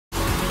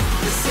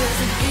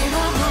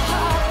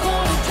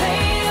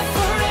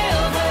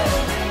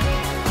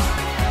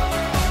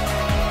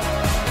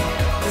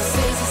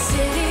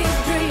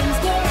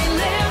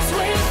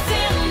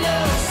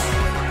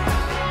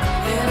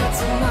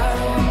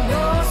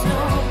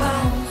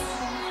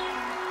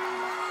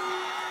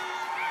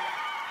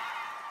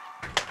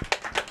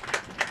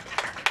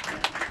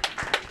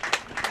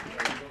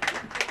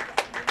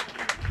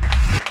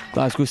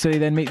Glasgow City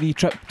then make the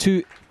trip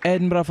to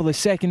Edinburgh for the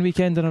second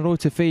weekend in a row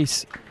to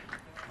face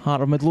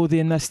Heart of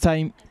Midlothian, this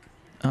time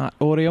at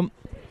Oriam.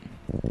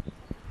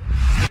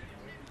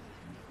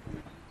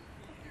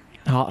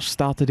 Hearts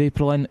started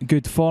April in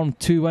good form,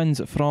 2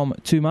 wins from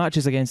 2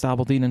 matches against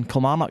Aberdeen and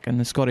Kilmarnock in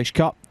the Scottish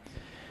Cup.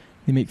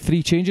 They make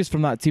 3 changes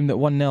from that team that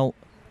won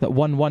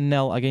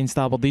 1-0 against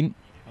Aberdeen.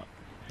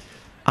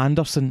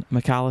 Anderson,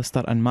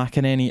 McAllister and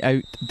McInerney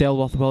out.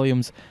 Delworth,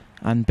 Williams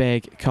and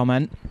Begg come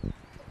in.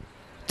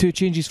 2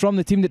 changes from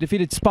the team that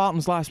defeated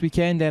Spartans last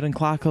weekend. Erin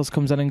Clackers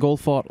comes in goal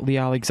for Lee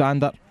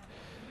Alexander.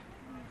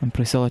 And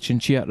Priscilla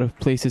Chinchilla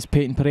replaces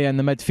Peyton Perea in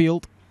the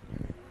midfield.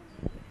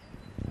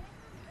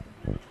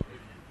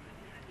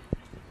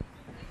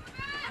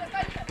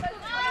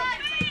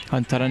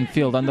 Hunter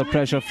infield under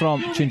pressure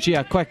from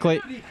Chinchilla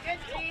quickly.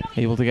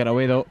 Able to get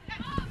away though.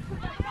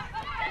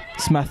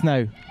 Smith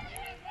now.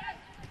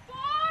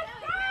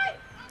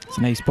 It's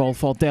a nice ball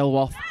for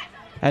Delworth.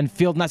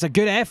 Infield, and that's a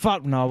good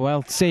effort. No,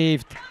 well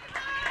saved.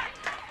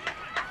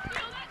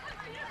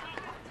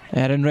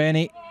 Erin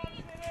Rennie.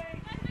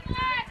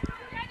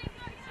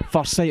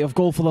 First sight of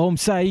goal for the home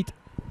side.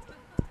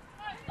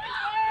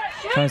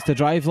 Chance to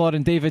drive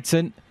Lauren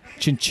Davidson.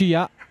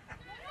 Chinchilla.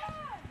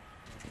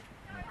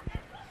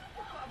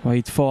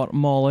 Wide for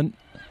Mullen.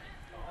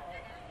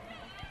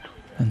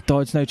 And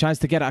Dodds now chance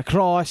to get it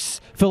across.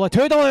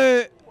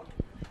 Fulla-Toodaloo!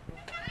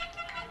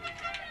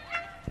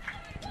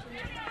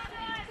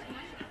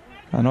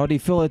 And Audie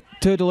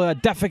Fulla-Toodaloo, a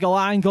difficult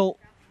angle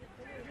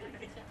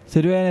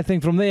to do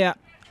anything from there.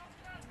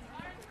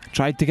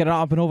 Tried to get it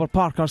up and over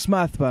Parker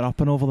Smith, but up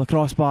and over the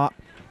crossbar.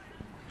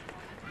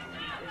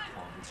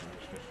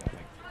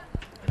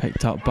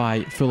 Picked up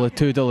by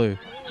Fulla-Toodaloo.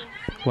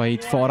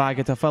 Wide for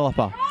Agatha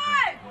Philippa.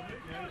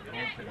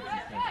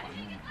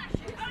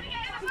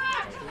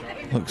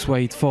 Looks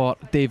wide for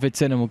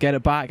Davidson and will get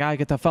it back.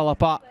 Agatha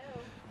Philippa.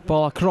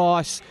 Ball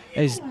across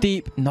is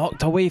deep,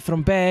 knocked away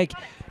from Begg.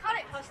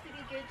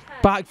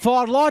 Back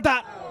for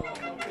Lauder.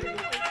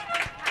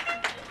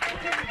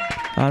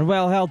 And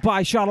well held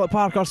by Charlotte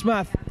Parker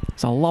Smith.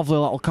 It's a lovely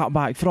little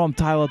cutback from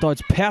Tyler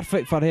Dodds.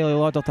 Perfect for Hayley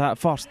Lauder to that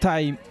first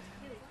time.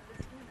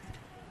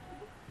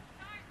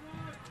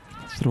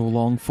 Throw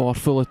long for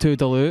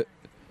Fulla-Toodaloo.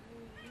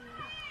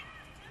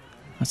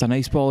 That's a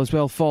nice ball as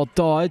well for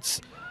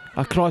Dodds.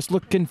 Across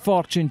looking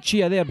for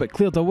Chinchilla there, but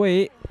cleared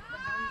away.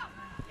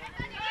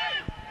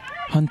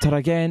 Hunter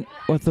again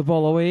with the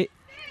ball away.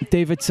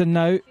 Davidson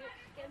now.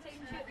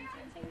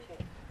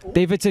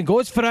 Davidson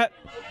goes for it.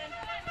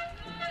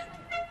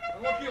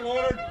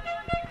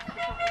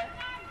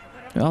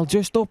 Well,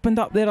 just opened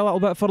up there a little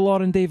bit for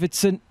Lauren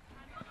Davidson.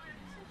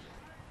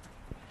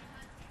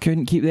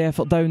 Couldn't keep the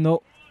effort down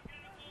though.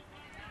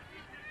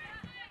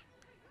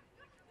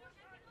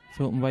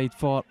 Fulton wide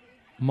for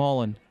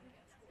Mullen.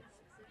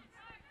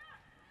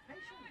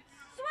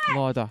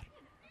 Lauder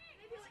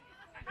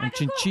and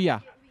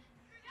Chinchilla.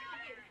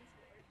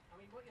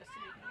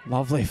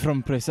 Lovely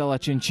from Priscilla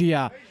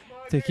Chinchilla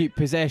to keep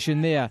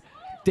possession there.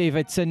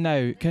 Davidson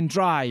now can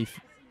drive.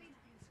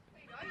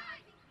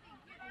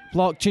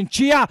 Block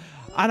Chinchilla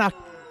and a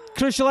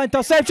crucial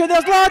interception.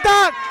 There's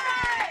Lauder!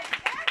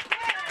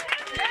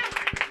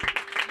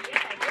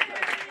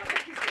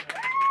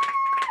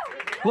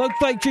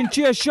 Looked like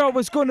Chinchilla's shot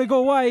was going to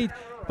go wide,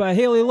 but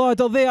Hayley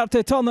Lauder there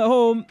to turn it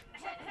home.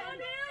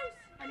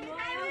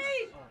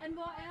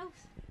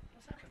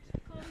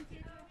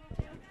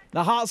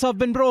 The hearts have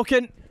been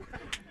broken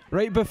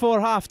right before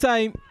half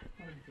time.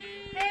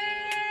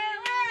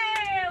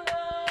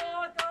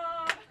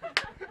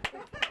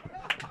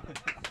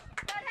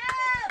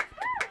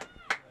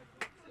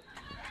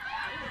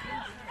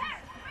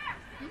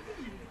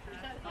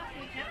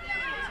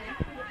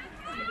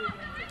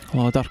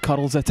 Lauder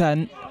curls it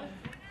in.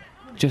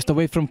 Just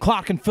away from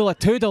Clark and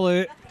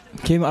Fulla-Toodaloo.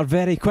 Came at her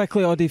very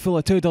quickly, Audie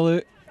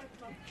Fulla-Toodaloo.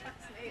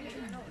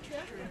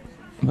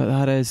 But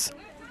that is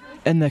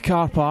in the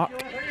car park.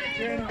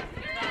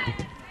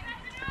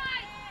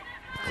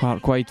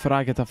 Clark wide for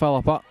Agatha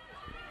Philippa.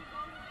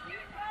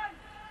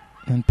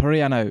 And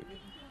Perea now.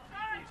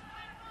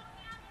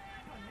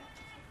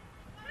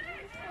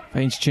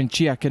 Finds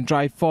Chinchilla, can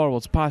drive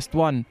forwards, past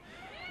 1.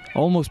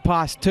 Almost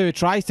past 2,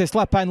 tries to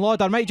slip in.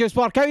 Lauder might just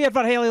work out here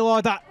for Hayley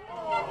Lauder.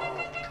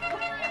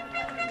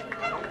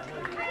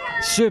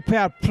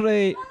 Superb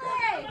play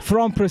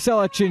from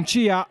Priscilla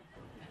Chinchilla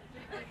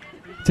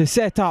to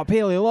set up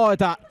Hayley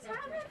Lauder.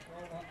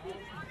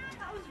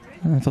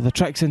 And for the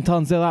tricks and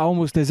turns there, that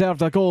almost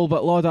deserved a goal,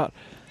 but Lauder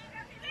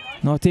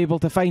not able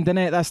to find the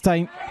net this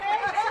time.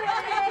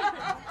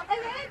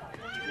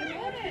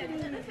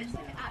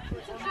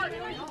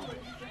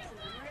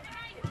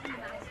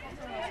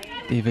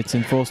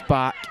 Davidson forced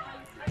back.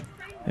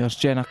 There's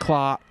Jenna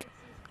Clark.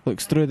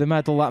 Looks through the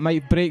middle, that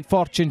might break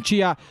for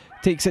Chinchilla.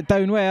 Takes it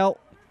down well.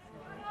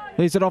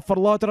 Lays it off for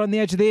Lauder on the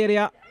edge of the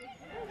area.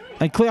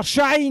 And Claire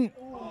Shine.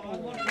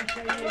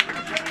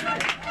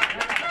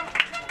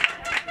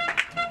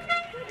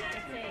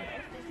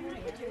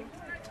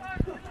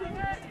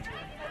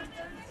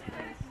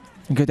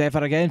 Good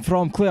effort again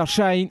from Claire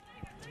Shine.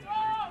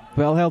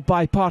 well held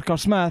by Parker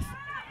Smith.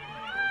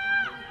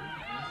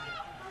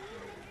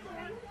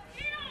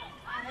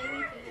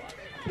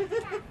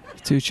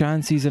 Two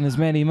chances in as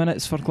many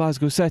minutes for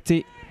Glasgow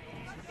City.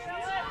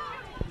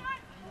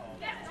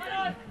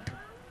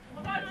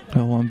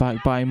 Well, one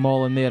back by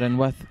Mullen there, and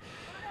with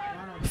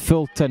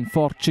Fulton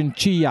for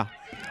Chinchilla.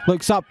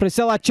 Looks up,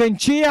 Priscilla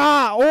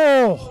Chinchilla!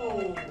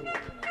 Oh!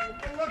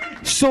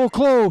 So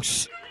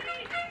close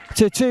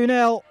to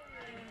 2-0.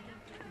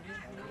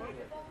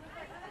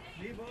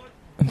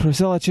 And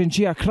Priscilla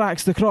Chinchilla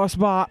cracks the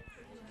crossbar.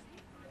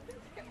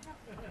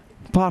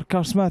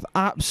 Parker Smith,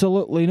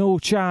 absolutely no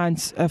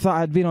chance if that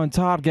had been on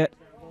target.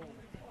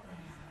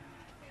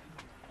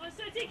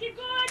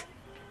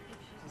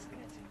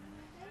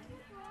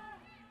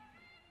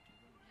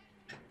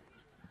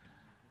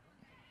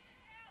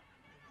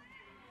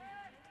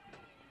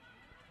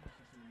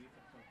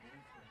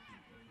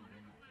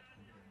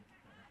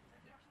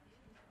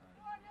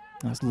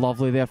 That's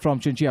lovely there from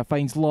Chinchilla,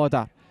 finds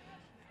Lauder.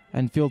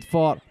 Infield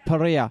for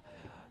Perea.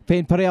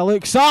 Peyton Perea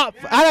looks up,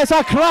 and it's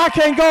a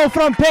cracking goal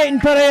from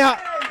Peyton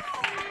Perea.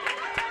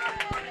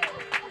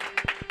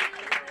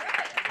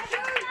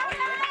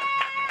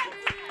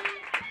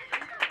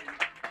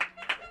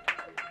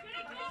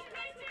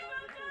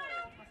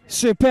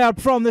 Superb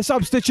from the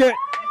substitute.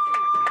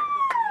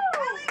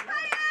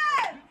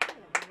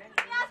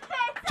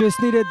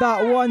 Just needed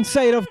that one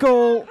side of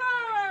goal.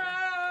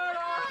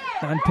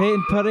 And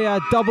Peyton Perea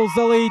doubles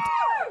the lead.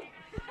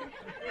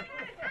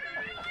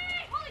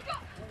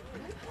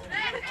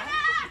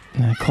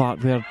 Clark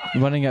there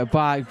winning it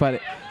back, but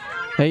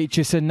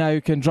Aitchison now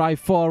can drive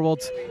forward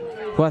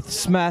with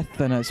Smith,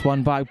 and it's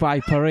won back by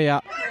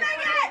Perea.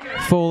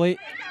 Foley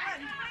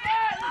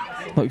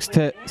looks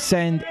to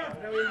send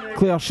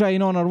Claire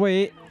Shine on her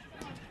way.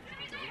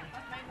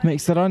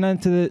 Makes the run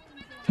into the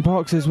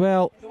box as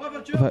well,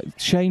 but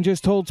Shine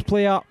just holds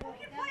play up.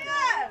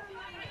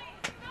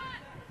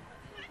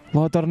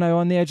 Lauder now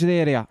on the edge of the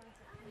area.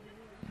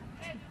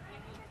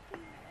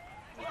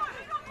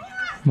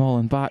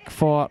 Mullen back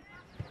for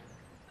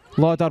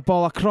Lauder,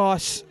 ball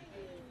across.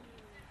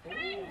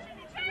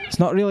 It's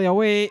not really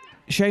away.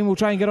 Shine will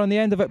try and get on the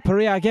end of it.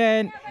 Perea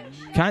again.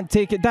 Can't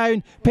take it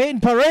down. Peyton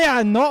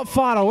Perea not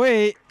far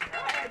away.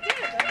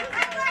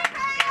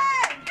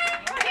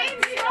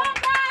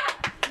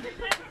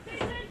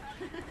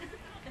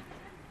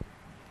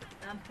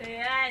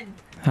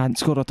 Hadn't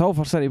scored at all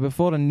for City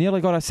before and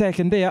nearly got a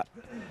second there.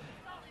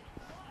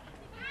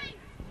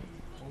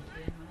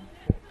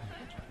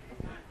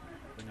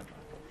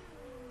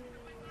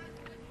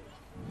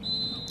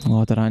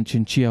 Lauder and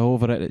Chinchilla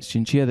over it. It's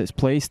Chinchilla that's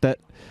placed it.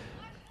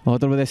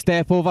 Lauder with a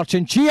step over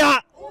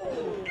Chinchilla.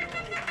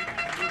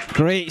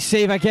 Great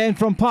save again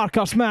from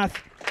Parker Smith.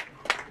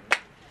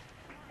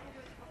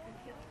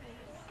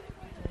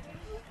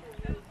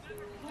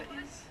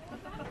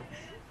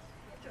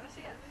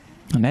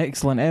 An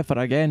excellent effort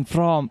again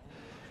from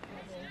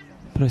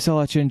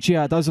Priscilla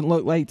Chinchilla. Doesn't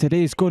look like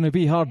today's going to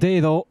be her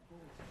day though.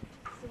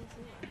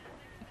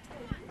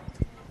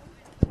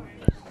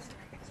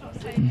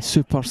 And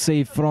super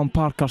save from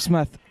Parker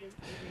Smith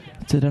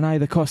to deny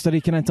the Costa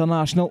Rican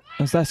international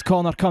as this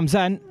corner comes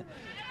in.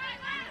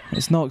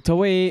 It's knocked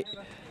away,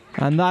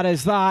 and that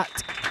is that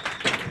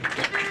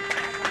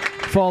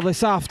for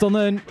this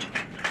afternoon.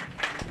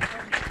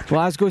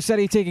 Glasgow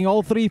City taking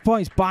all 3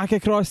 points back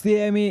across the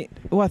M8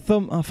 with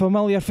them. A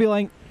familiar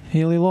feeling.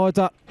 Hayley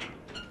Lauder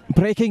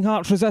breaking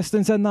Hearts'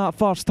 resistance in that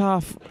first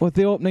half with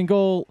the opening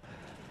goal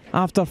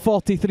after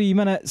 43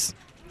 minutes.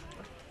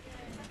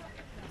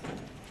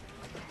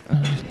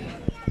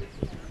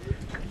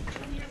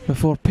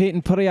 Before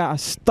Peyton Perea, a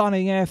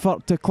stunning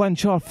effort to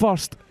clinch her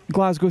first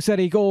Glasgow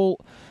City goal,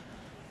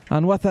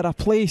 and with it a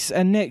place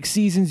in next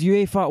season's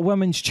UEFA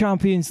Women's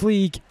Champions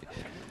League.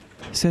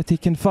 City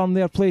confirmed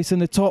their place in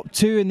the top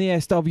two in the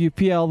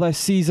SWPL this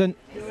season.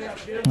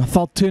 A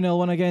third 2-0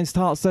 win against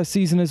Hearts this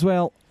season as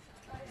well.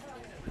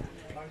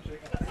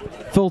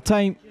 Full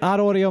time at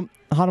Oriam,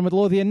 Harmid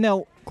Lothian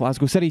 0,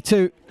 Glasgow City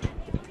 2.